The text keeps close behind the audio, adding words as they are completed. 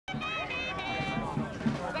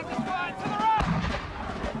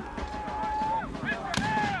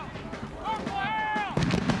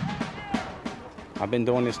I've been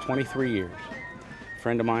doing this 23 years. A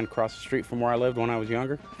friend of mine across the street from where I lived when I was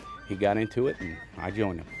younger, he got into it and I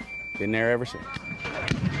joined him. Been there ever since.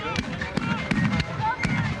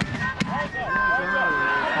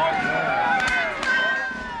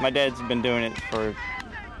 My dad's been doing it for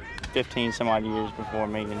 15 some odd years before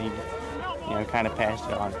me, and he, kind of passed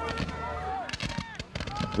it on.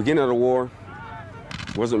 Beginning of the war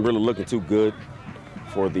wasn't really looking too good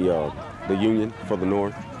for the Union, for the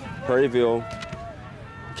North. Perryville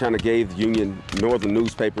kind of gave the Union northern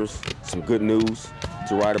newspapers some good news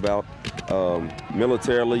to write about.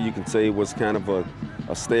 Militarily, you can say it was kind of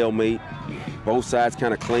a stalemate. Both sides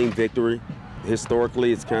kind of claimed victory.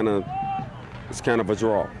 Historically, it's kind of a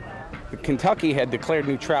draw. Kentucky had declared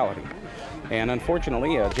neutrality, and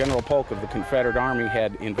unfortunately, General Polk of the Confederate Army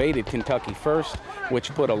had invaded Kentucky first,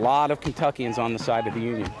 which put a lot of Kentuckians on the side of the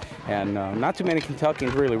Union. And not too many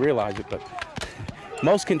Kentuckians really realize it, but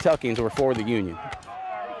most Kentuckians were for the Union.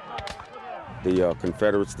 The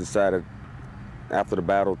Confederates decided after the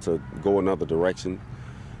battle to go another direction.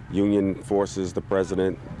 Union forces, the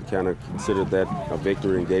president, kind of considered that a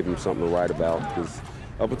victory and gave him something to write about, because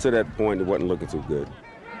up until that point, it wasn't looking too good.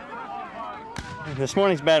 This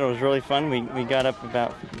morning's battle was really fun. We got up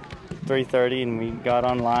about 3:30 and we got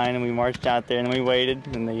online and we marched out there and we waited.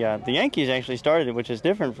 And the Yankees actually started it, which is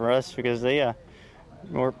different for us because they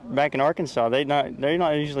were back in Arkansas. They're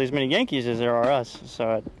not usually as many Yankees as there are us.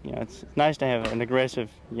 So it's nice to have an aggressive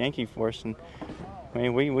Yankee force. And I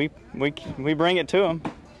mean we bring it to them.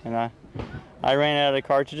 And I ran out of the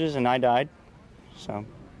cartridges and I died. So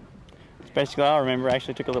that's basically all I remember. I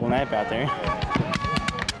actually took a little nap out there.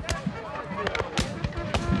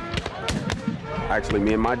 Actually,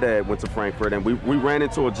 me and my dad went to Frankfurt, and we ran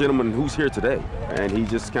into a gentleman who's here today. And he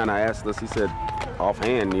just kind of asked us, he said,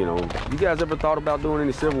 offhand, you guys ever thought about doing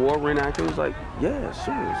any Civil War reenacting? He was like, yeah,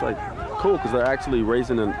 sure. It's like, cool, because they're actually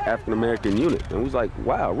raising an African-American unit. And we was like,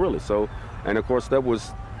 wow, really? So, and of course, that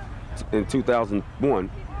was in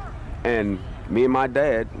 2001. And me and my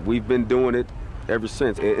dad, we've been doing it ever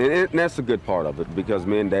since. And that's a good part of it, because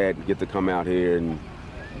me and dad get to come out here and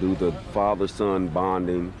do the father-son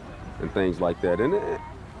bonding and things like that, and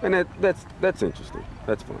that's interesting.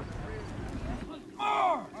 That's fun.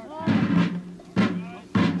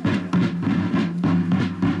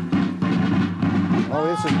 Oh,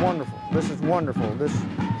 this is wonderful. This is wonderful. This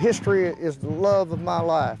history is the love of my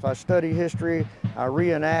life. I study history. I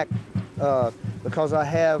reenact because I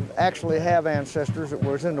actually have ancestors that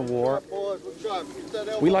was in the war.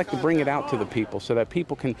 We like to bring it out to the people so that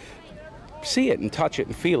people can see it and touch it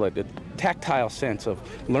and feel it, a tactile sense of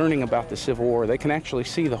learning about the Civil War. They can actually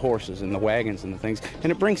see the horses and the wagons and the things,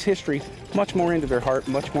 and it brings history much more into their heart,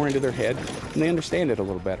 much more into their head, and they understand it a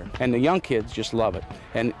little better. And the young kids just love it.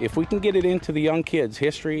 And if we can get it into the young kids,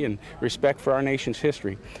 history and respect for our nation's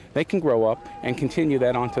history, they can grow up and continue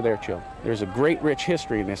that on to their children. There's a great, rich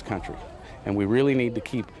history in this country, and we really need to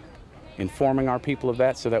keep informing our people of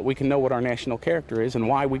that so that we can know what our national character is and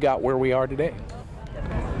why we got where we are today.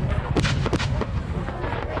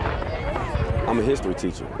 I'm a history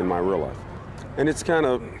teacher in my real life. And it's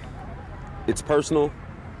personal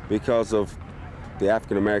because of the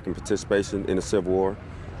African-American participation in the Civil War.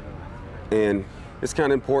 And it's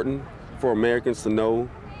kind of important for Americans to know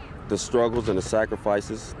the struggles and the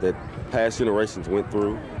sacrifices that past generations went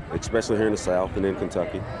through, especially here in the South and in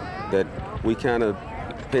Kentucky, that we kind of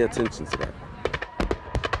pay attention to that.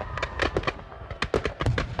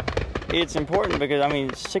 It's important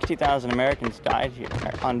because, 60,000 Americans died here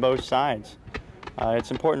on both sides.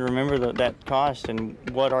 It's important to remember that cost and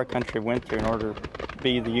what our country went through in order to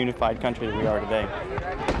be the unified country that we are today.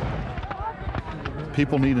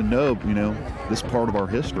 People need to know, this part of our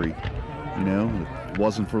history. If it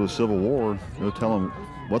wasn't for the Civil War, tell them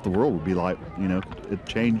what the world would be like. It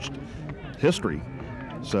changed history.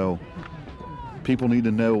 So people need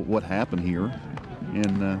to know what happened here,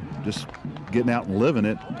 and just getting out and living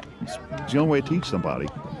it. It's the only way to teach somebody,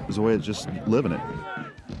 is the way of just living it.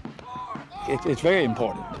 It's very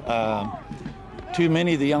important. Too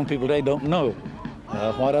many of the young people today don't know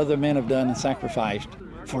what other men have done and sacrificed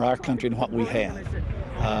for our country and what we have.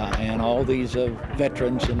 And all these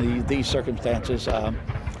veterans and these circumstances,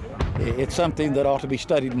 it's something that ought to be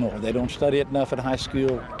studied more. They don't study it enough in high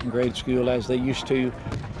school and grade school as they used to,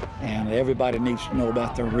 and everybody needs to know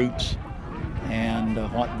about their roots and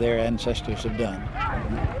what their ancestors have done.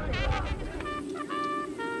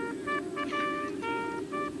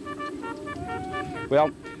 Well,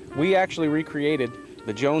 we actually recreated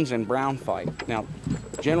the Jones and Brown fight. Now,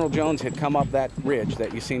 General Jones had come up that ridge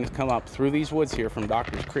that you've seen come up through these woods here from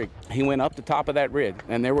Doctor's Creek. He went up the top of that ridge,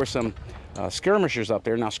 and there were some skirmishers up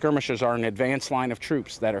there. Now, skirmishers are an advanced line of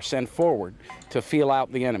troops that are sent forward to feel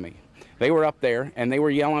out the enemy. They were up there, and they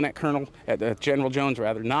were yelling at General Jones,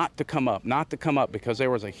 rather, not to come up, because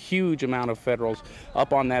there was a huge amount of Federals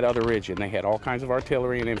up on that other ridge, and they had all kinds of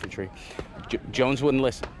artillery and infantry. Jones wouldn't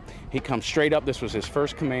listen. He comes straight up. This was his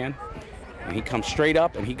first command, and he comes straight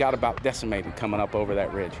up, and he got about decimated coming up over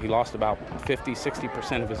that ridge. He lost about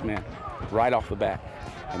 50–60% of his men right off the bat,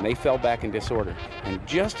 and they fell back in disorder. And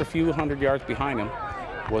just a few hundred yards behind him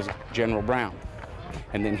was General Brown.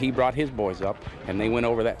 And then he brought his boys up, and they went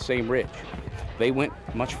over that same ridge. They went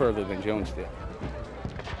much further than Jones did.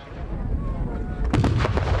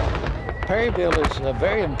 Perryville is a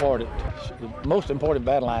very important, the most important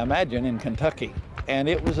battle, I imagine, in Kentucky. And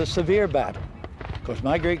it was a severe battle. Of course,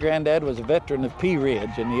 my great-granddad was a veteran of Pea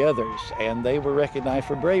Ridge and the others, and they were recognized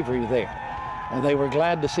for bravery there. And they were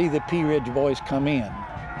glad to see the Pea Ridge boys come in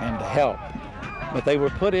and to help. But they were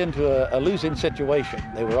put into a losing situation.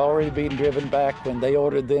 They were already being driven back when they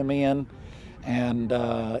ordered them in, and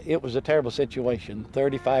it was a terrible situation.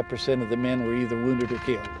 35% of the men were either wounded or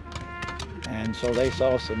killed. And so they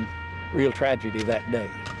saw some real tragedy that day.